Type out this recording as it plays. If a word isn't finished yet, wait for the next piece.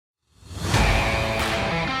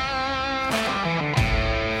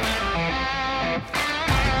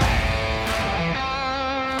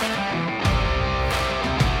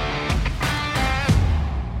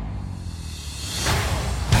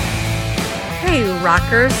Hey,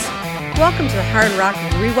 rockers! Welcome to the Hard Rock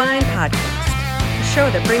Rewind Podcast, a show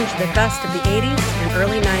that brings you the best of the 80s and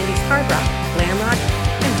early 90s hard rock, glam rock,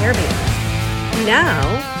 and hair bands. Now,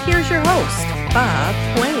 here's your host, Bob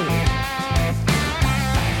Quain.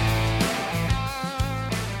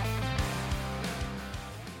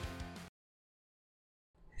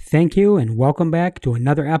 Thank you, and welcome back to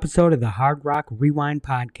another episode of the Hard Rock Rewind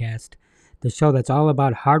Podcast, the show that's all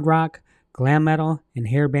about hard rock, glam metal, and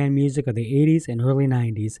hair band music of the 80s and early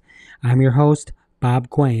 90s. I'm your host, Bob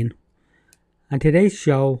Quain. On today's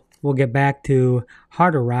show, we'll get back to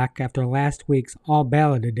harder rock after last week's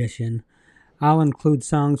all-ballad edition. I'll include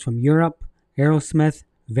songs from Europe, Aerosmith,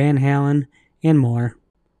 Van Halen, and more.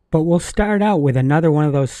 But we'll start out with another one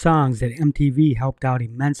of those songs that MTV helped out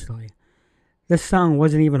immensely. This song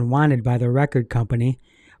wasn't even wanted by the record company,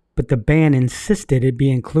 but the band insisted it be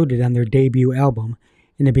included on their debut album,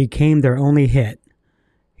 and it became their only hit.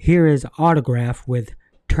 Here is Autograph with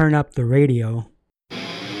Turn Up the Radio.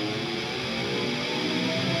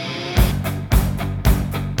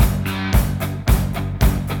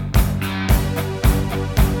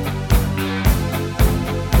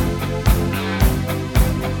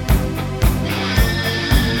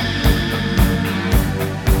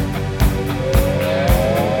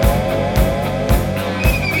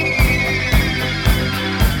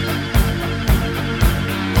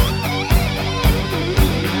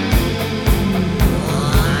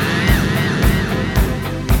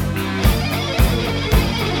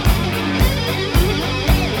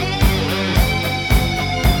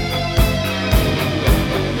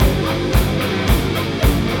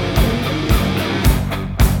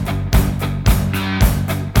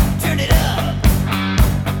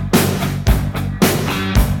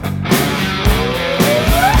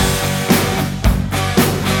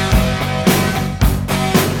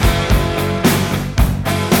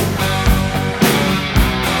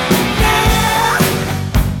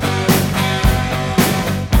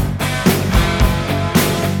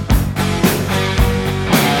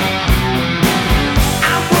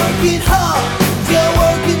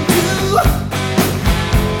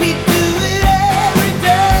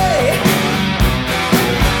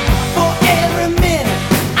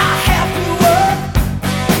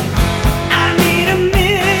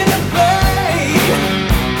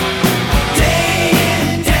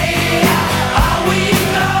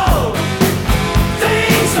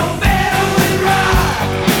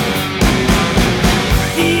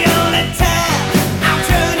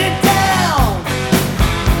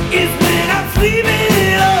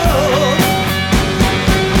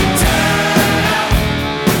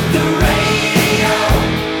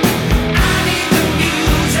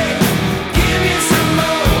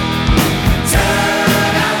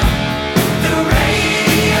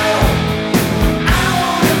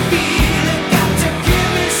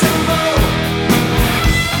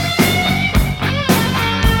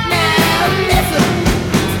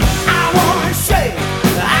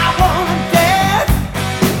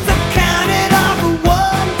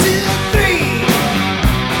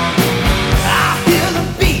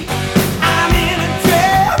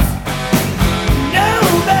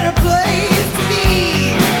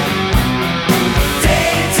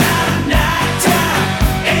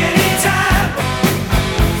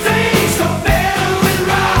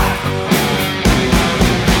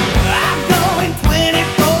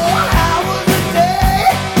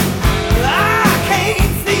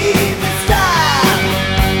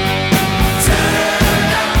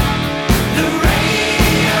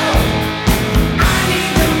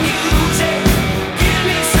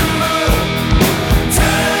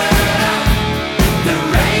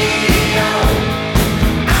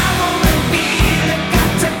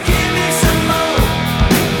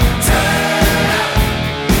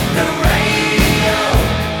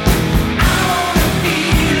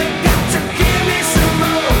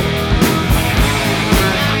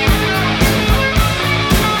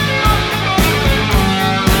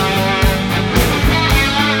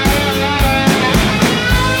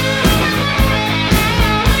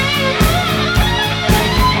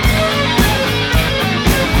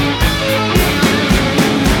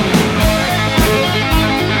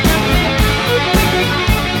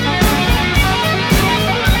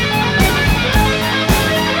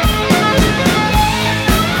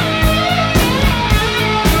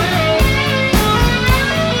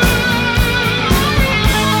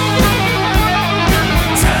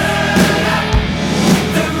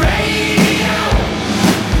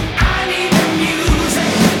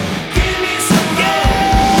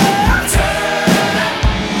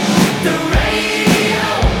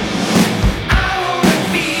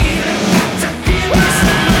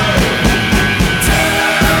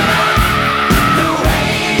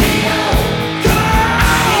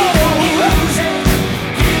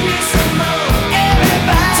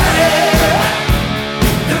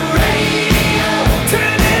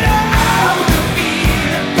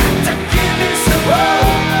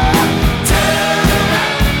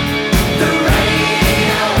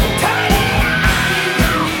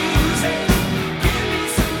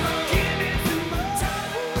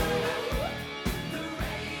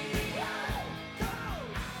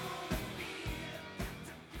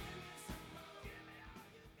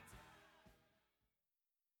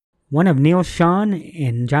 One of Neil Sean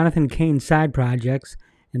and Jonathan Cain's side projects,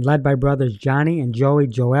 and led by brothers Johnny and Joey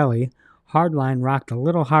Joeli, Hardline rocked a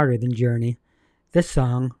little harder than Journey. This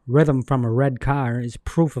song, Rhythm from a Red Car, is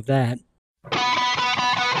proof of that.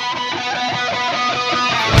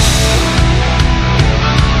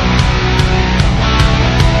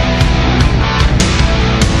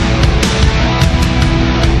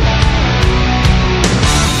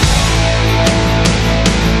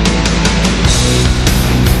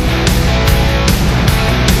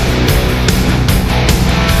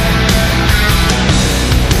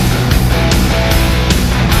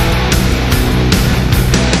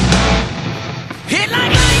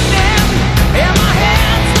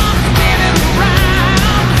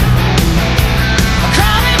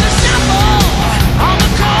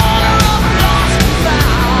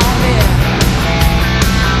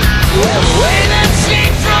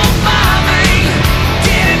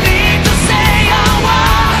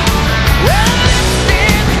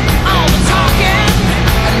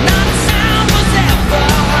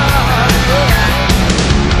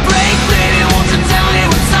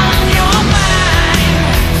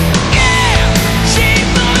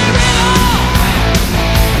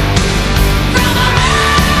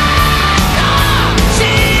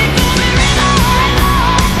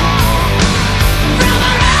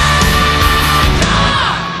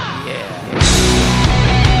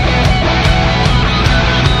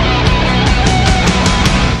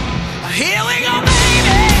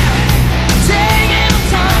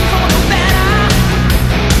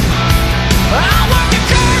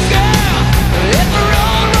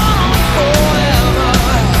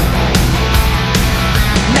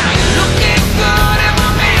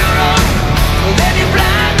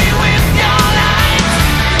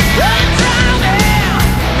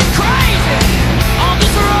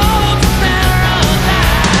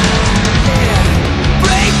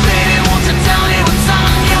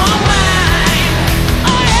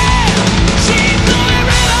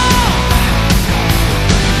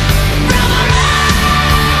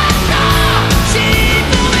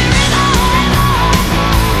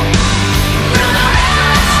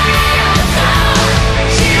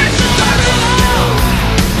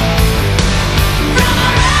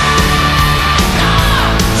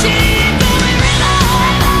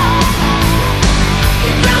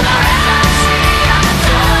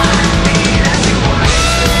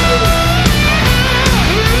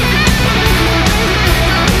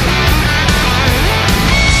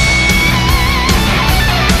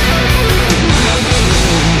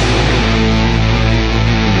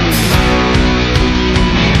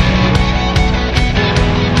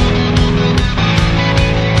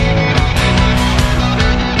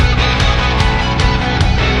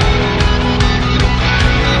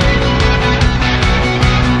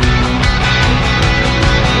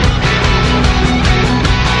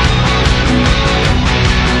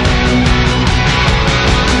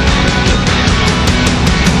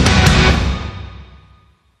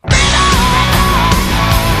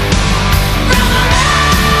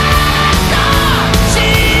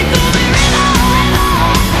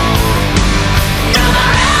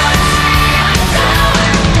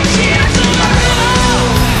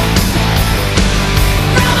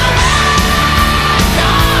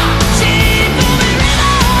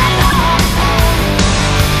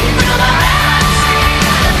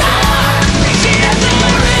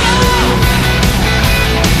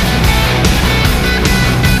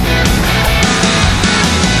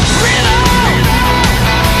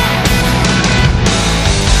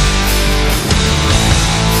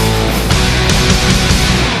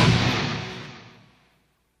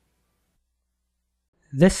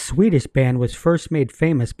 This Swedish band was first made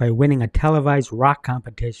famous by winning a televised rock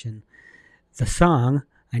competition. The song,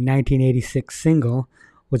 a 1986 single,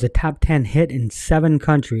 was a top 10 hit in 7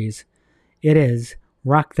 countries. It is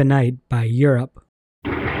Rock the Night by Europe.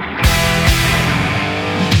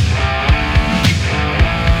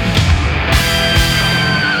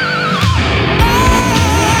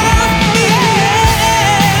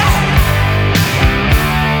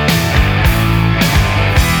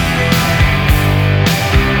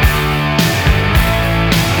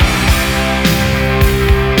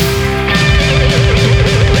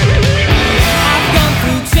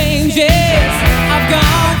 I've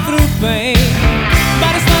gone through pain,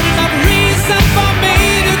 but it's not enough reason for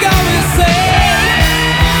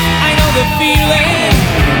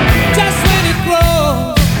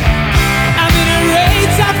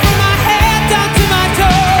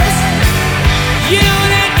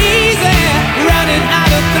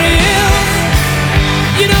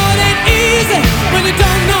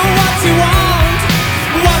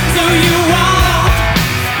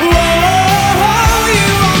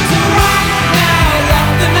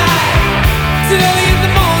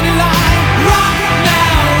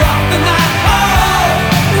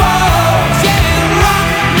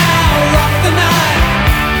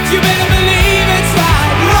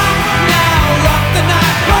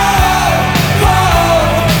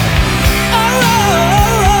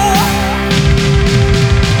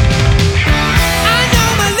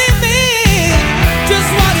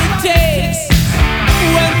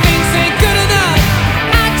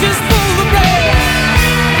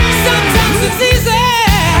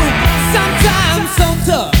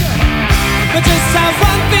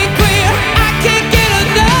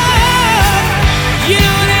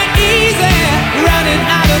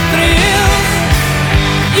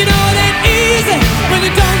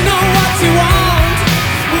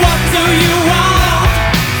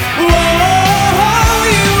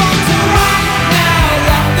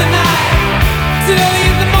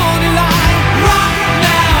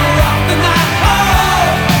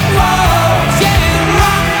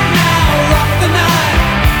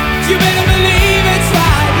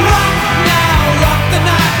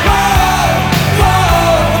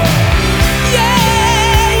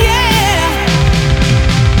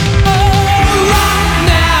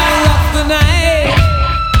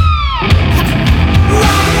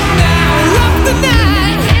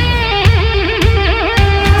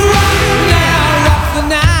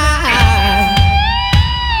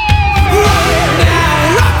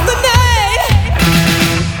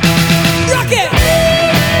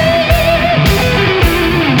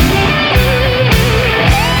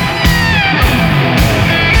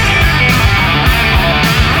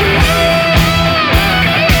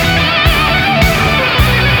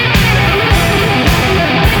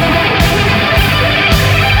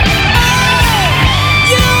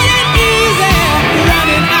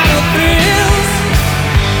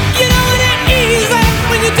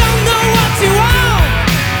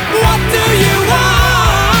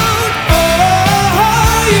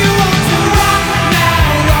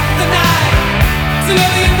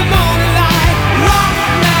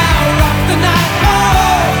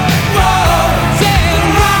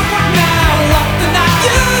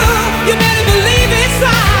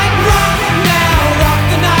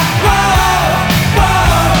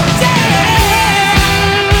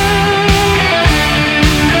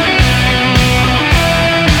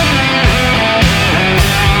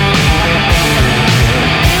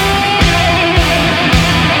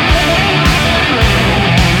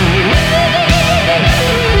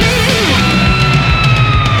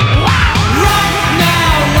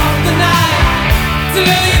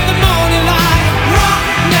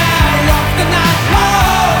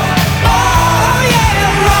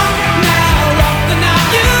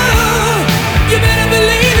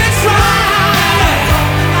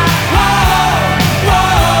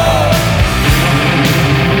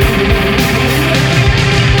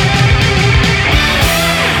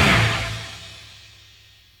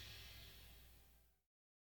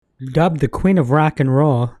Dubbed the Queen of Rock and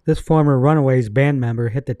Roll, this former Runaways band member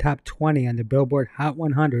hit the top 20 on the Billboard Hot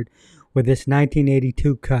 100 with this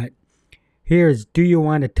 1982 cut. Here's Do You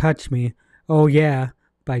Want to Touch Me? Oh Yeah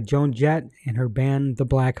by Joan Jett and her band The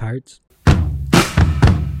Blackhearts.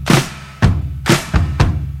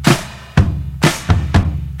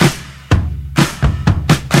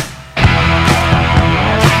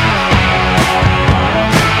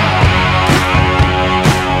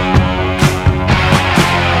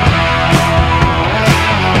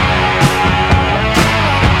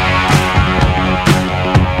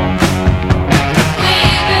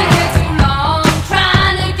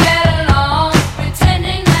 Trying to get along,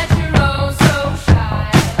 pretending that you're oh so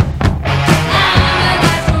shy.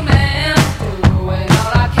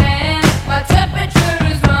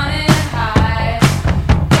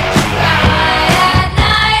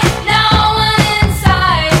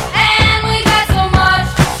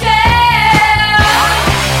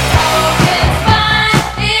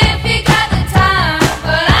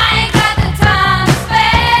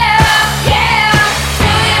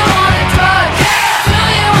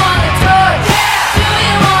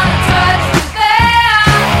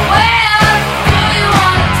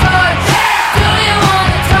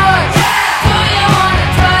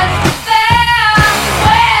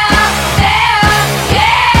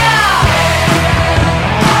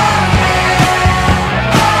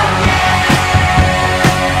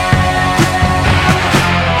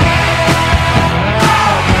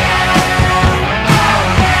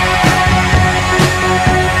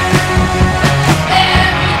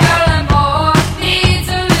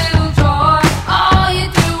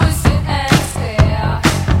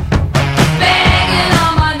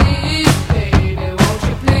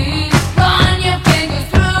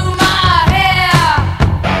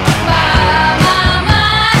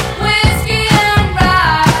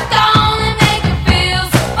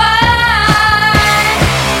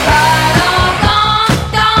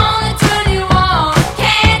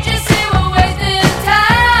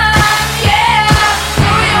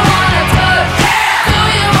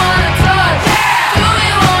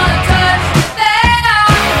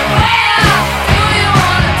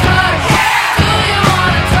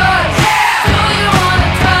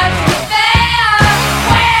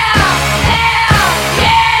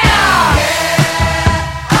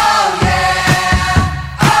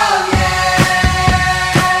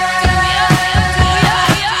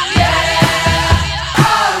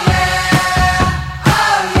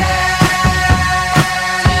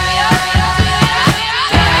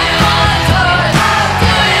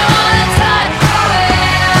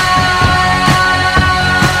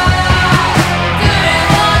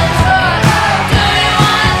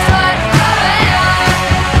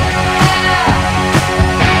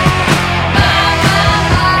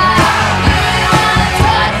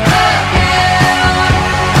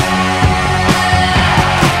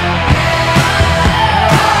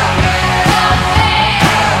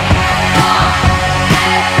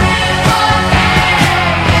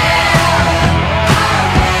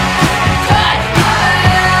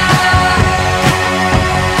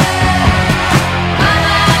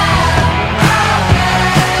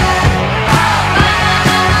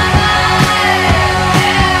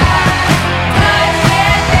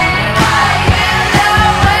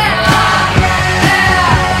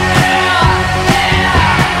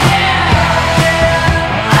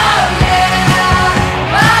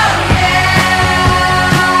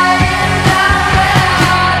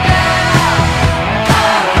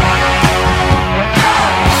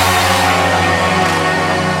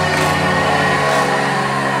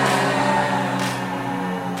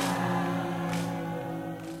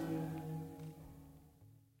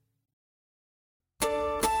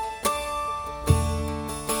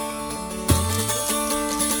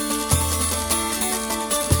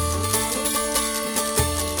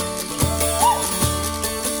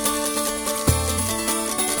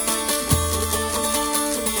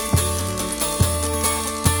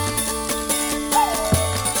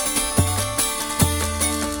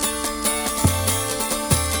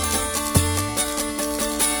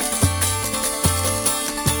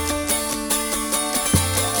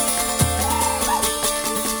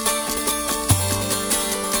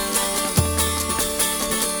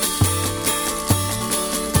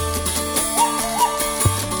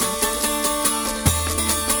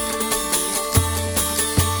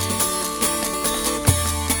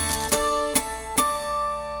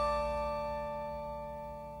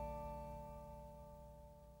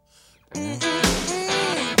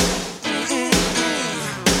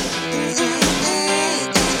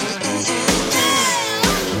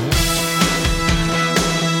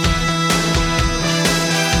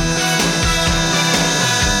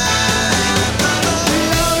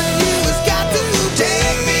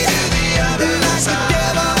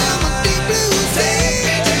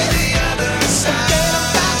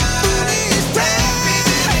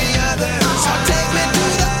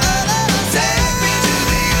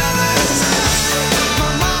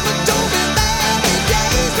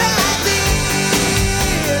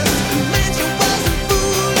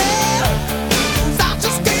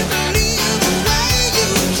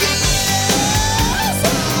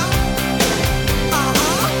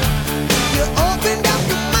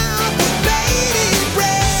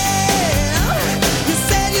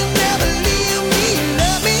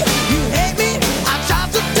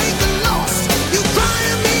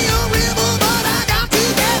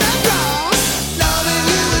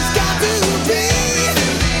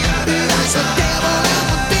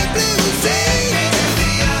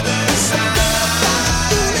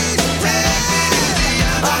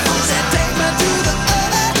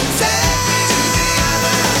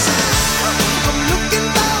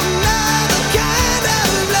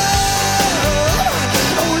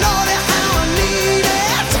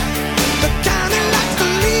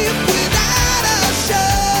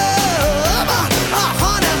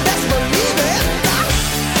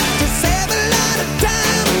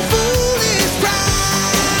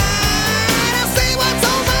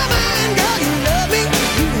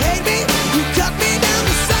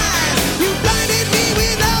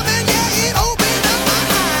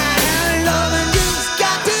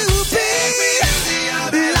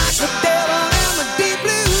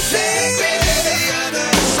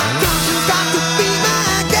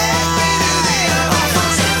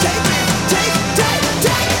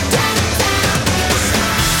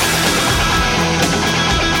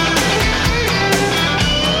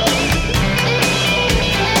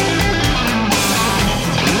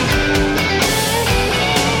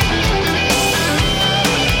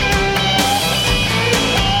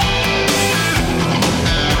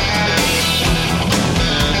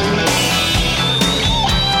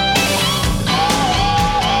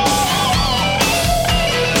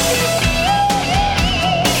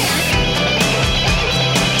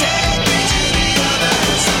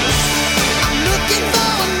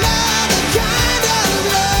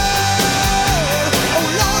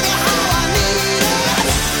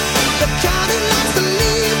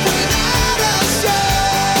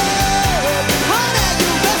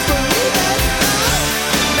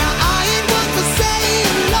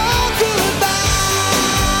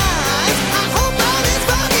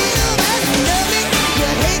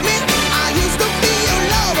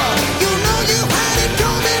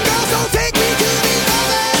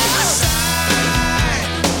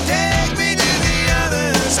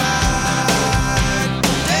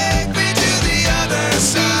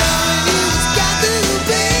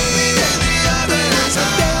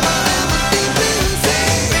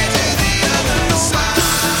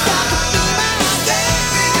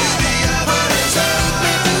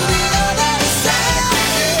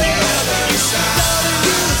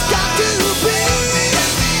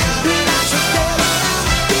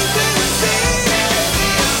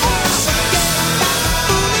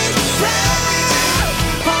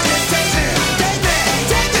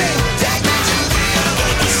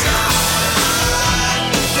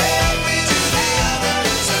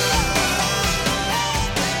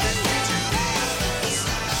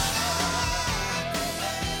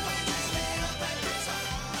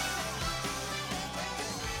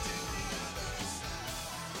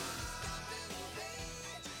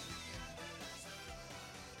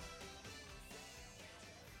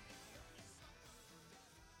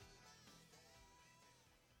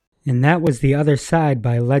 And that was The Other Side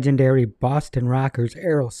by legendary Boston rockers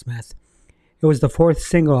Aerosmith. It was the fourth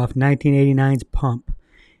single off 1989's Pump.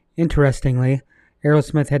 Interestingly,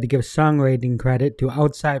 Aerosmith had to give songwriting credit to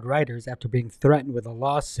outside writers after being threatened with a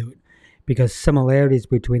lawsuit because similarities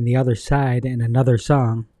between The Other Side and another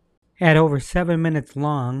song. At over 7 minutes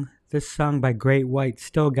long, this song by Great White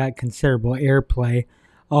still got considerable airplay,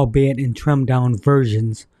 albeit in trimmed-down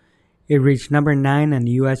versions. It reached number 9 on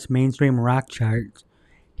the U.S. mainstream rock charts.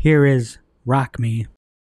 Here is Rock Me.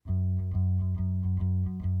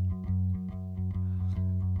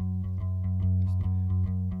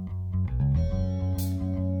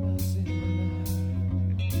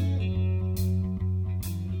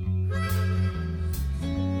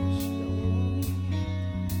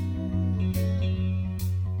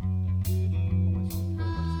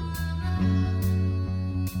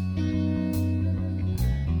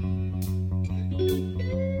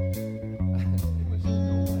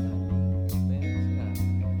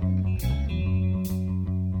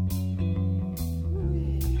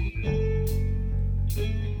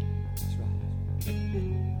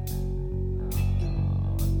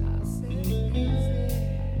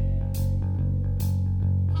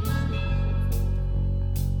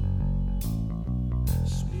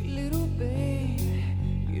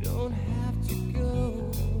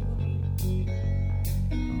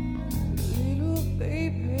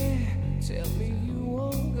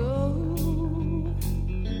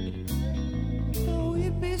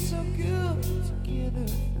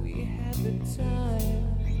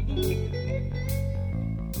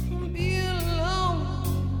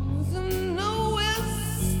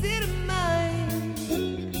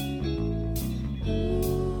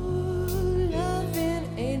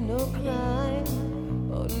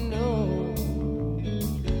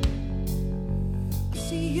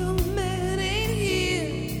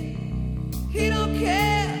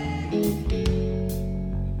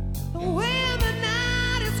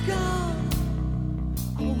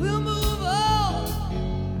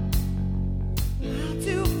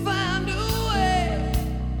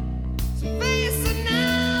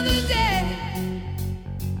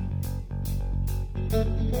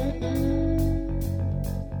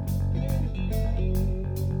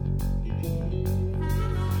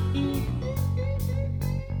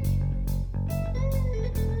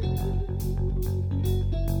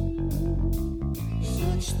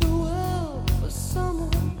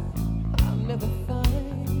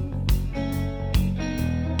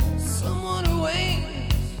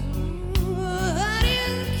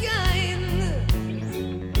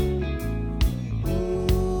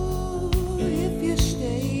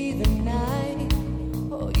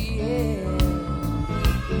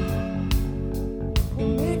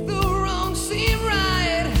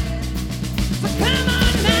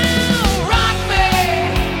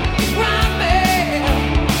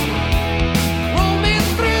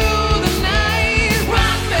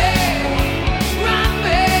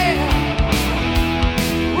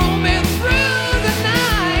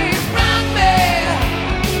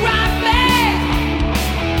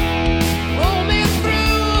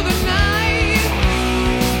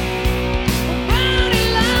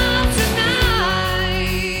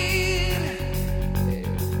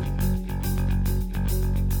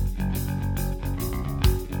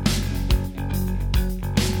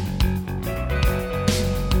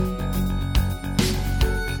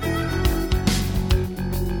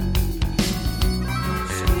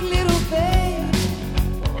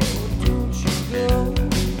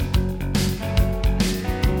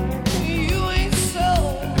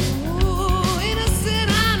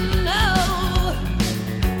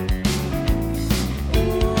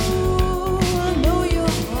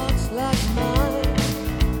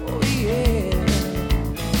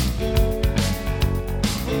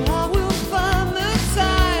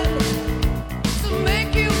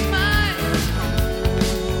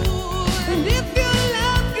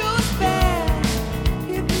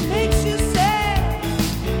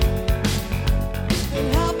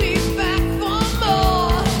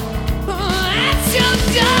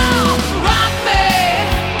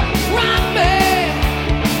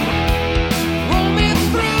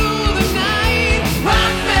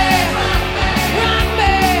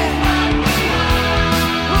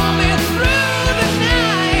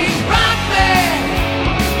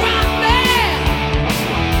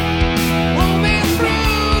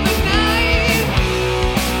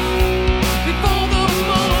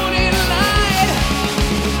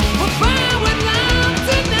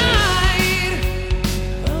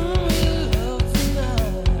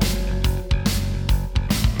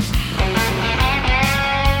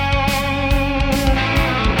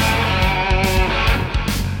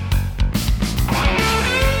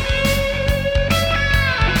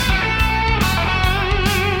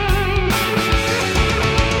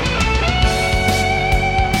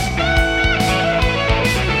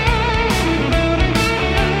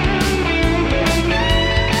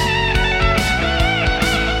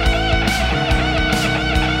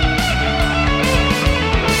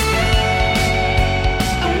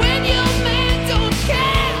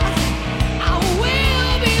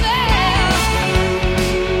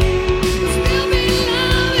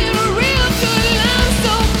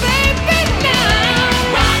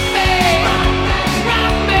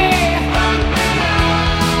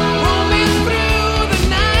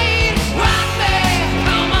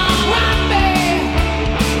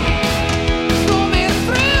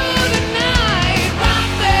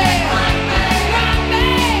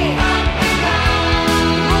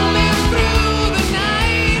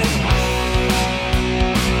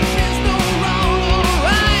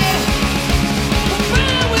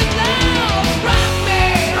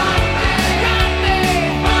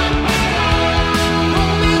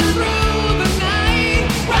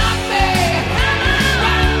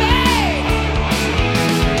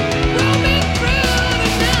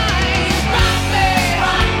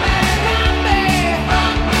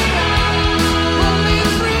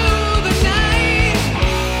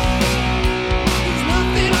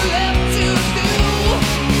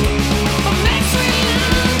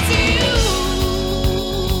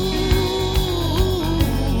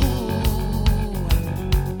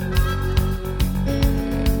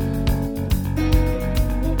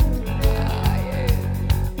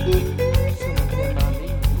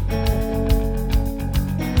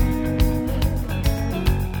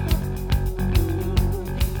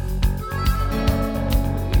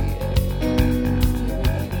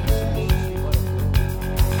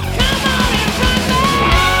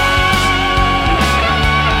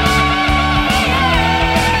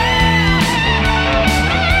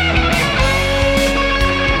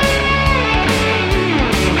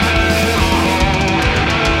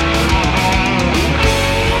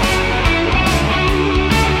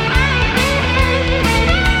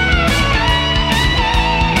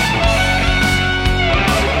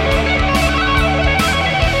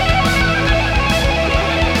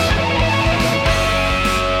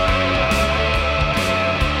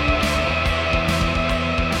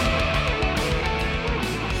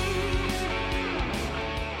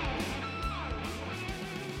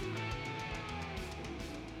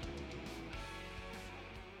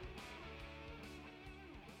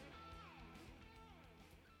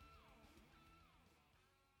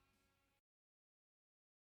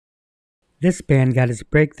 This band got its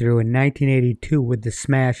breakthrough in 1982 with the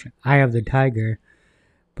smash Eye of the Tiger,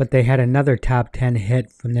 but they had another top 10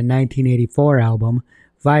 hit from the 1984 album,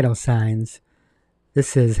 Vital Signs.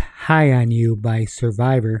 This is High on You by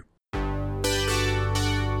Survivor.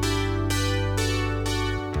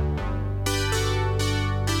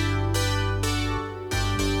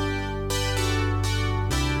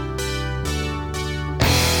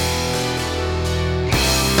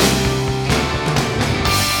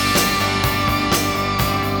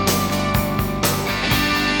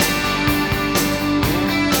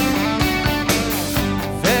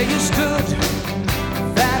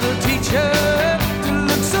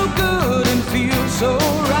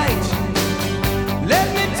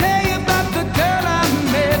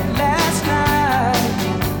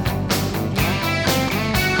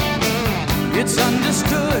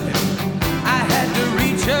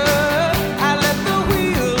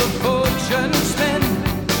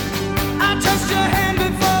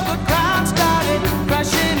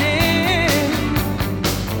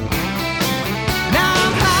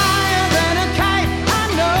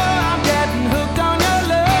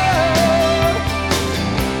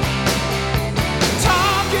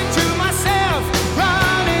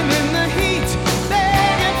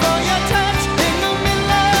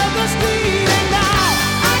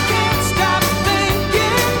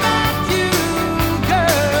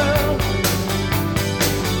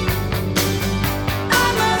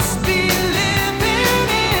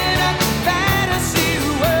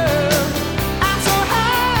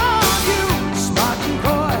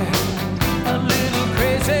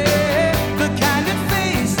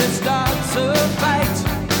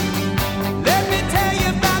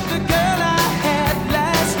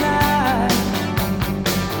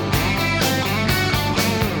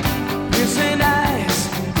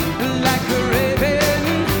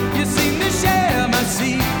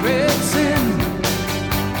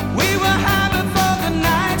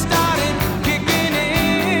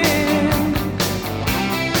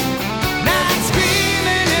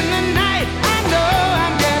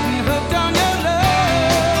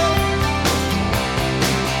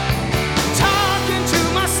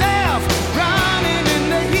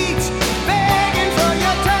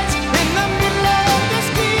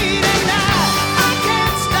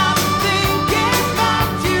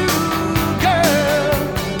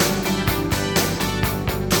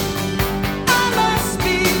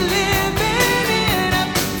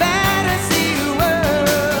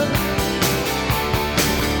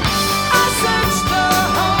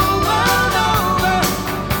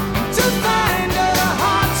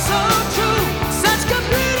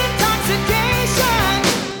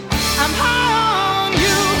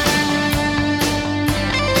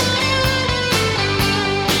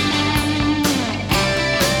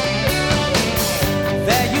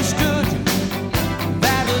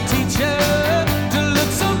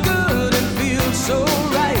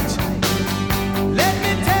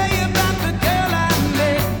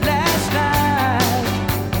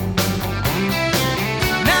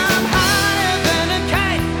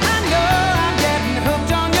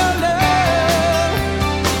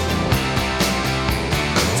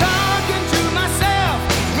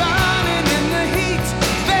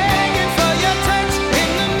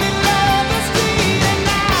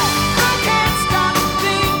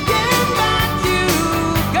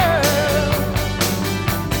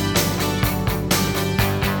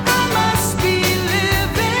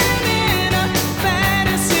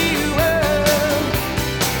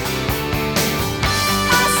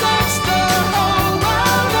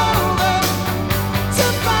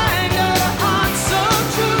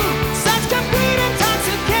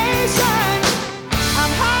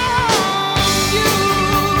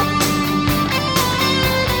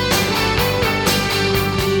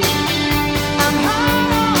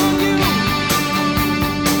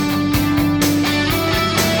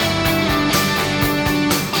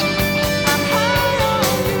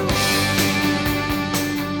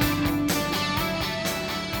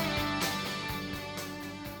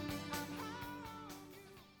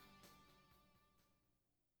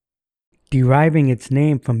 Deriving its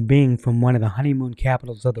name from being from one of the honeymoon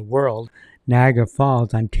capitals of the world, Niagara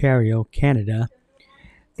Falls, Ontario, Canada,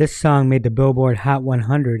 this song made the Billboard Hot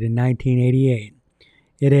 100 in 1988.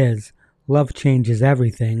 It is Love Changes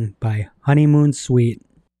Everything by Honeymoon Suite.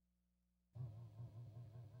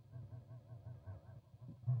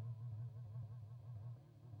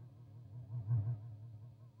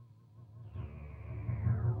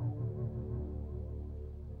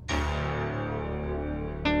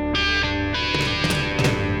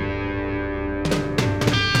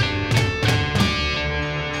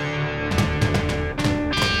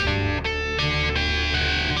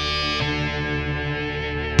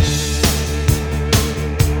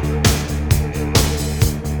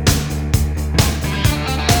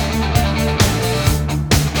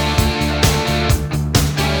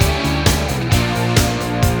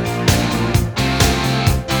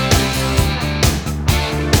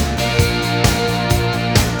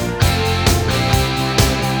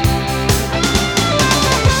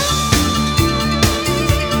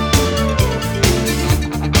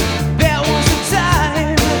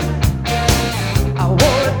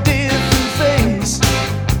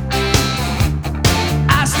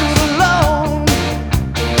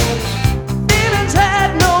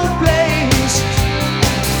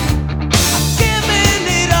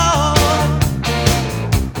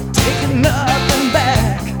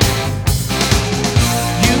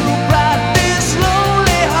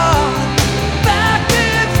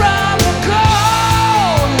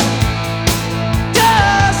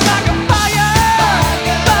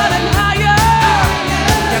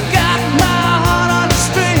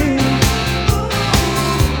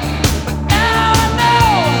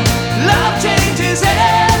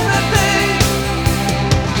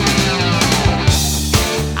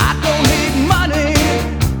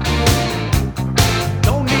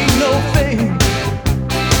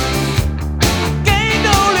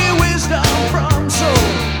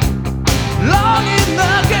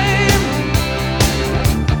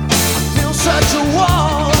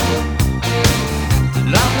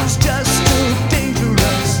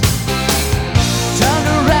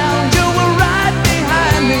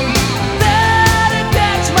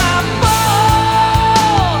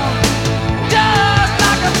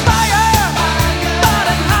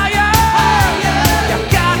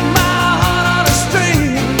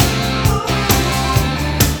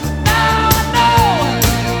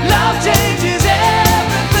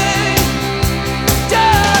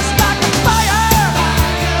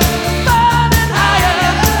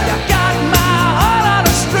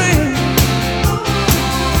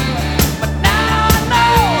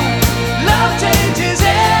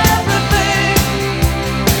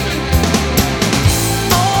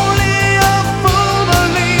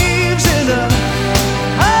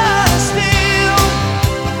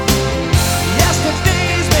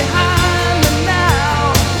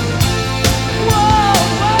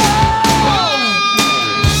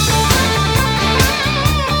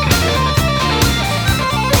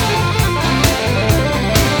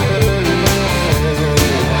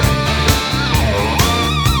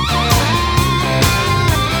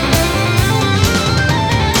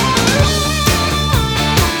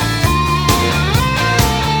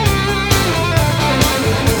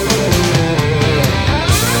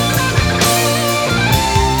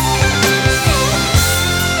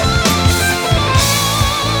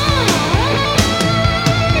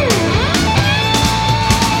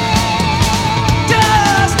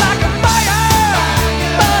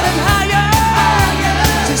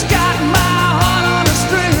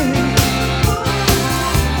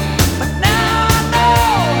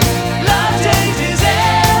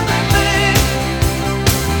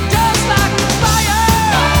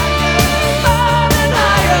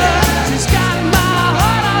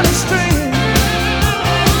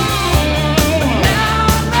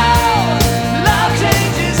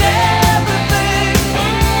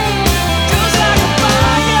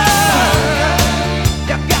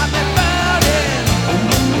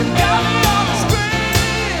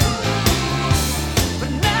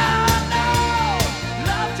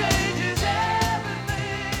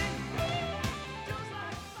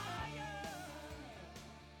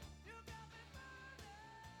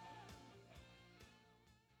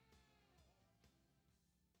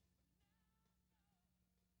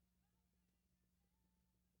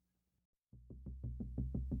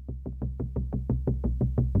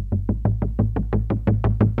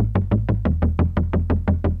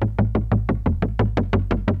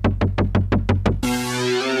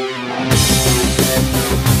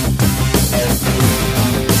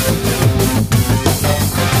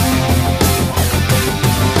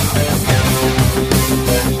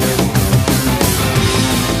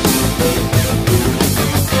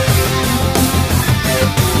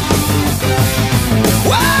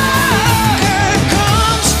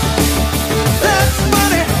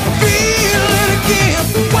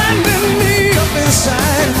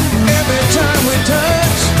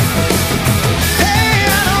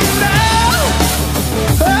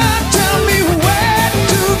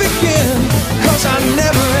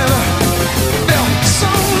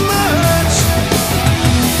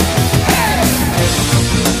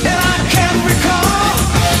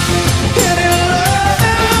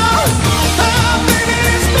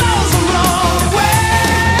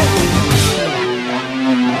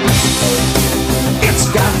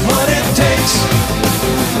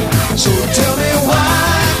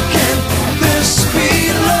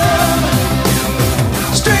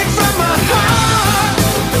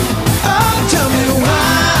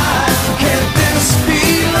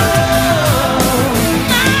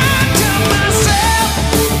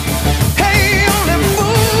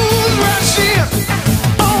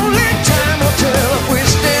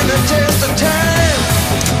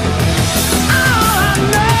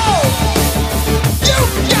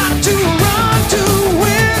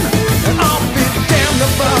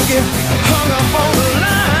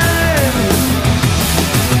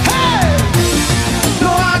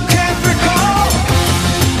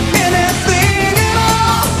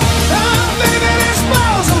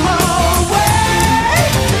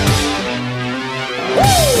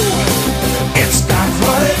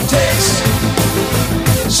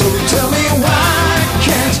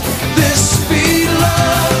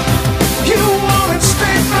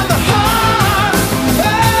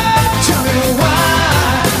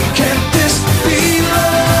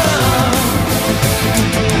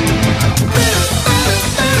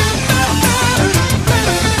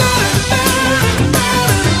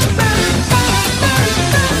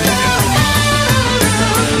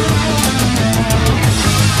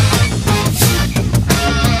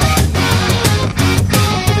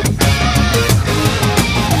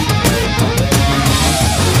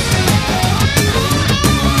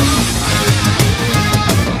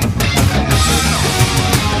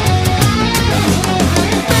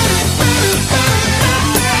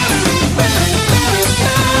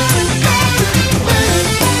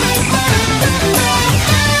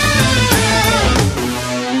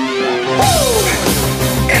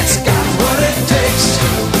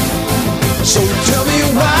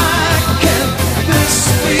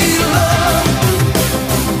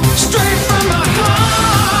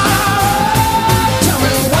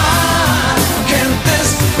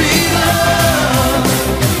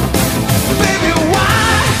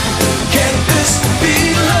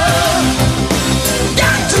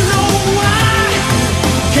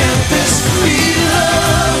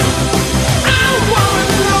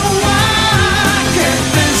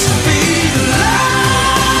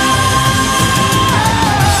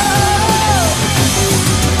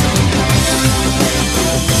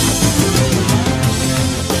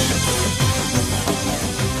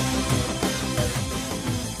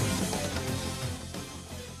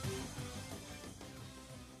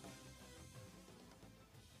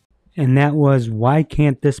 And that was Why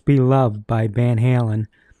Can't This Be Love by Van Halen.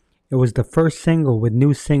 It was the first single with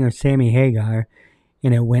new singer Sammy Hagar,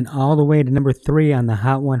 and it went all the way to number 3 on the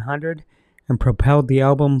Hot 100 and propelled the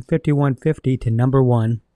album 5150 to number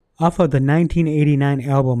 1. Off of the 1989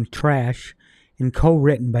 album Trash, and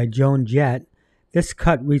co-written by Joan Jett, this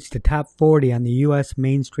cut reached the top 40 on the U.S.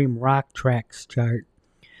 mainstream rock tracks chart.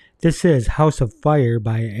 This is House of Fire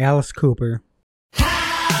by Alice Cooper.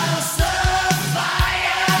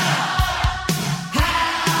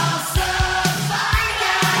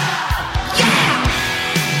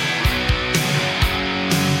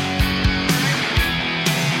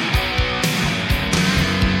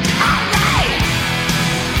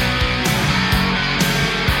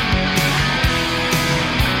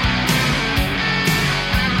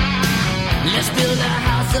 Let's build a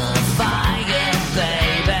house of fire,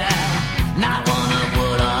 baby. Not one of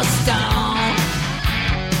wood or stone.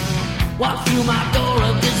 Walk through my door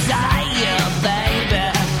of desire,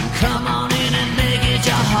 baby. Come on in and make it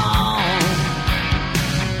your home.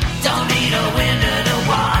 Don't need a window to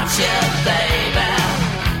watch you, baby.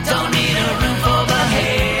 Don't need a roof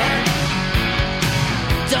overhead.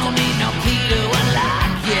 Don't need no key to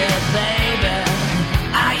unlock you, baby.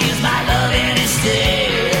 I use my love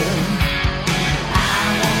instead.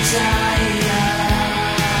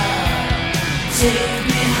 Take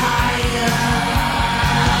me higher.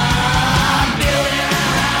 I'm building a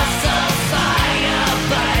house of fire,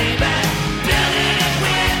 baby. Building it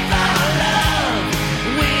with our love.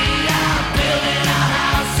 We are building a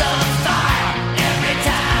house of fire every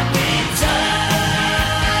time we touch.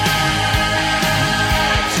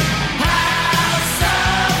 House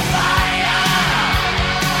of fire.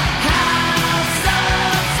 House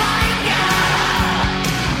of fire.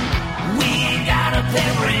 We ain't gotta pay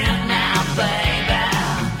rent now, baby.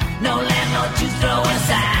 No landlord to throw us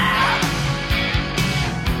out.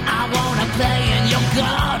 I wanna play in your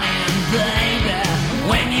garden, baby.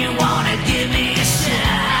 When you wanna give me a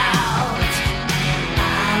shout,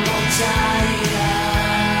 I won't tire.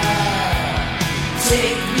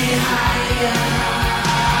 Take me higher.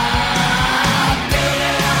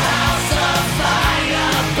 Building a house of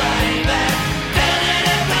fire, baby. Building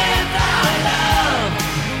it with our love.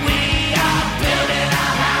 We are building a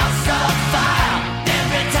house of fire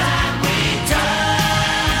every time we touch.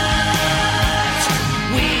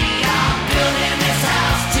 We are building this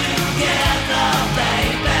house together,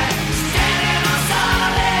 baby. Standing on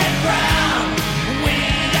solid ground. We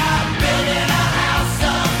are building a house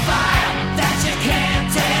of fire that you can't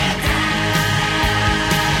tear down.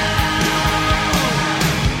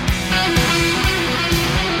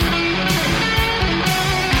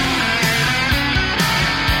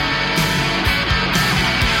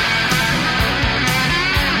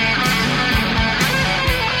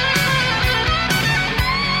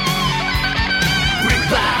 Brick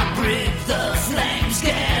by brick, the flames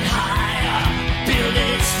get higher. Build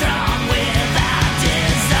it strong with our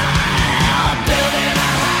desire. Building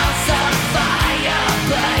a house of fire,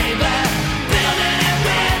 baby. Building it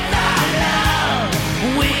with our love.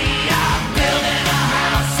 We are building a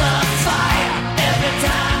house of fire every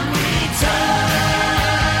time we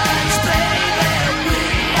touch, baby. We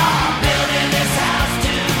are building this house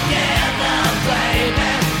together,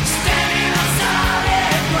 baby. Standing on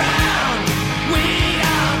solid ground. We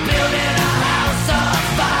are building a house of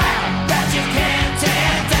fire that you can't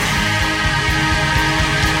tear down.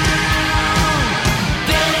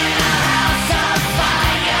 Building a house of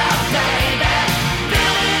fire, baby.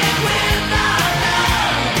 Building it with our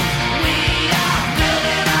love. We are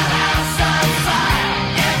building a house of fire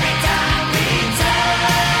every time we touch.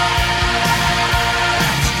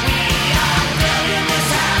 We are building this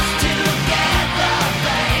house together,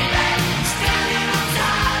 baby. Standing on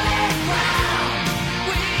solid ground.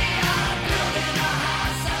 We are building a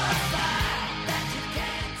house of fire that you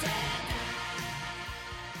can't tear down.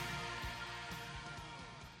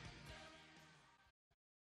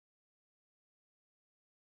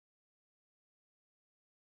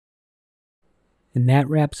 And that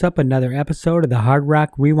wraps up another episode of the Hard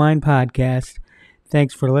Rock Rewind podcast.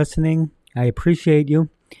 Thanks for listening. I appreciate you.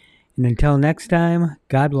 And until next time,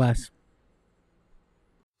 God bless.